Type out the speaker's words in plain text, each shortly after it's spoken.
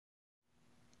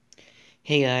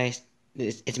Hey guys,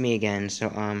 it's me again.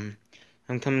 I'm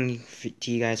coming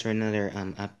to you guys for another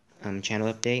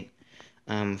channel update.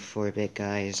 For a bit,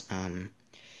 guys.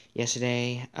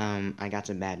 Yesterday, I got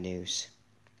some bad news.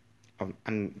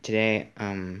 Today,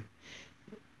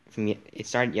 it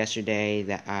started yesterday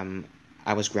that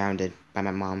I was grounded by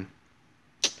my mom.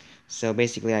 So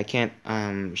basically, I can't.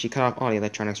 She cut off all the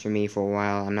electronics for me for a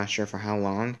while. I'm not sure for how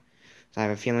long. So I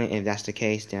have a feeling if that's the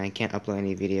case, then I can't upload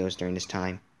any videos during this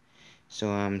time.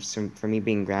 So for me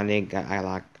being grounded, I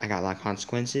got a lot of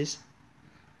consequences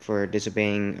for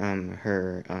disobeying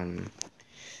her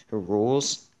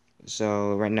rules.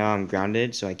 So right now I'm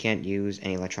grounded, so I can't use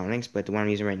any electronics. But the one I'm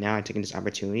using right now, I'm taking this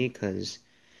opportunity because,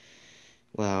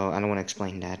 well, I don't want to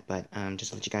explain that, but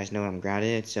just to let you guys know I'm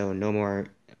grounded. So no more,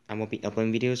 I won't be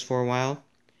uploading videos for a while.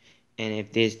 And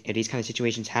if these kind of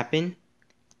situations happen,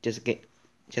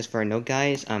 just for a note,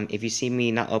 guys. If you see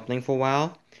me not uploading for a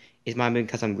while, it might be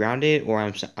because I'm grounded or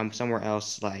I'm somewhere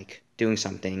else like doing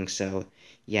something. So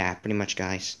yeah, pretty much,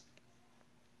 guys.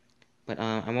 But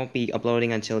I won't be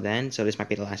uploading until then. So this might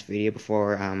be the last video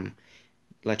before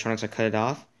electronics are cut it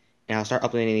off, and I'll start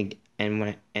uploading.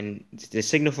 And the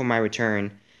signal for my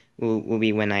return will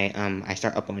be when I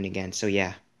start uploading again. So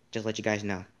yeah, just let you guys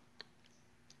know.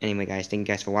 Anyway, guys, thank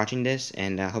you guys for watching this,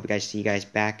 and I hope you guys see you guys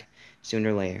back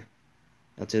sooner or later.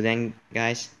 Until then,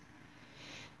 guys,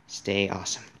 stay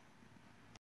awesome.